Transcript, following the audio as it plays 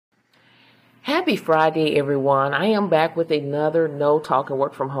Happy Friday, everyone. I am back with another No Talk and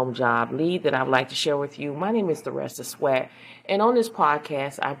Work from Home job lead that I would like to share with you. My name is Theresa Sweat, and on this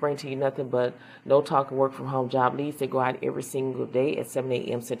podcast, I bring to you nothing but No Talk and Work from Home job leads that go out every single day at 7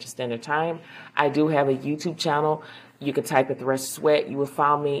 a.m. Central Standard Time. I do have a YouTube channel. You can type in Theresa Sweat. You will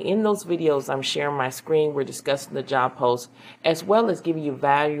find me in those videos. I'm sharing my screen. We're discussing the job posts, as well as giving you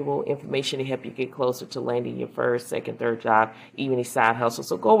valuable information to help you get closer to landing your first, second, third job, even a side hustle.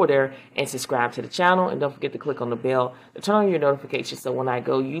 So go over there and subscribe to the channel, and don't forget to click on the bell to turn on your notifications. So when I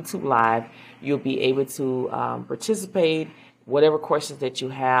go YouTube live, you'll be able to participate. Whatever questions that you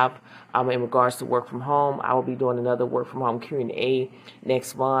have in regards to work from home, I will be doing another work from home Q&A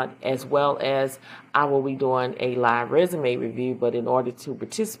next month, as well as I will be doing a live resume review. But in order to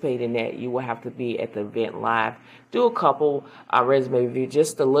participate in that, you will have to be at the event live. Do a couple resume review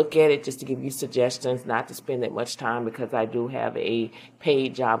just to look at it, just to give you suggestions, not to spend that much time, because I do have a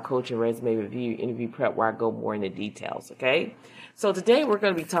paid job coaching resume review interview prep where I go more into details. Okay, so today we're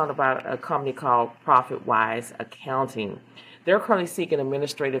going to be talking about a company called ProfitWise Accounting. They're currently seeking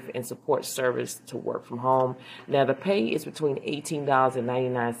administrative and support service to work from home. Now, the pay is between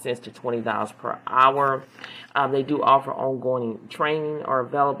 $18.99 to $20 per hour. They do offer ongoing training are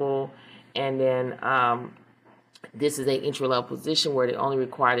available. And then this is an entry-level position where they only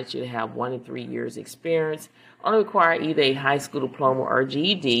require that you to have 1 to 3 years experience. Only require either a high school diploma or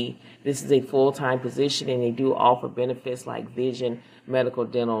GED. This is a full-time position, and they do offer benefits like vision, medical,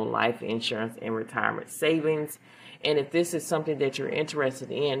 dental, life insurance, and retirement savings. And if this is something that you're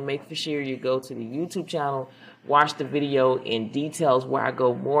interested in, make sure you go to the YouTube channel, watch the video in details where I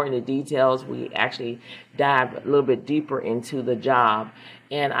go more into details. We actually dive a little bit deeper into the job.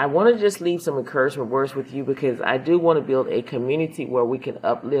 And I want to just leave some encouragement words with you, because I do want to build a community where we can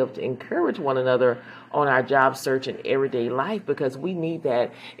uplift, encourage one another on our job search and everyday life, because we need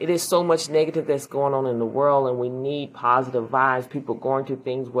that. It is so much negative that's going on in the world, and we need positive vibes, people going through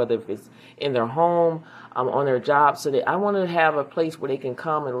things, whether if it's in their home, on their job. So that I want to have a place where they can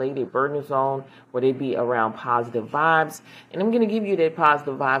come and lay their burdens on, where they be around positive vibes. And I'm going to give you that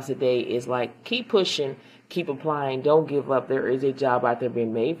positive vibes today is like, keep pushing, keep applying, don't give up. There is a job out there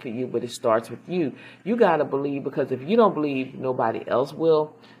being made for you, but it starts with you. You got to believe, because if you don't believe, nobody else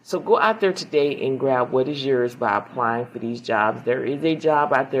will. So go out there today and grab what is yours by applying for these jobs. There is a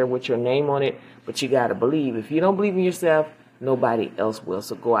job out there with your name on it, but you got to believe. If you don't believe in yourself, nobody else will.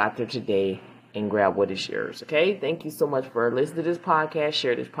 So go out there today and grab what is yours. Okay, thank you so much for listening to this podcast.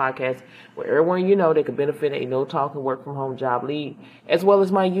 Share this podcast with everyone you know that could benefit a No Talk and Work from Home job lead, as well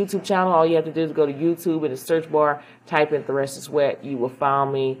as my YouTube channel. All you have to do is go to YouTube, in the search bar, type in Theresa Sweat. You will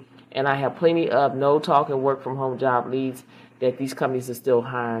find me, and I have plenty of No Talk and Work from Home job leads that these companies are still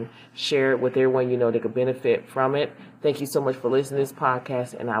hiring. Share it with everyone you know that could benefit from it. Thank you so much for listening to this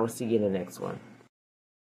podcast, and I will see you in the next one.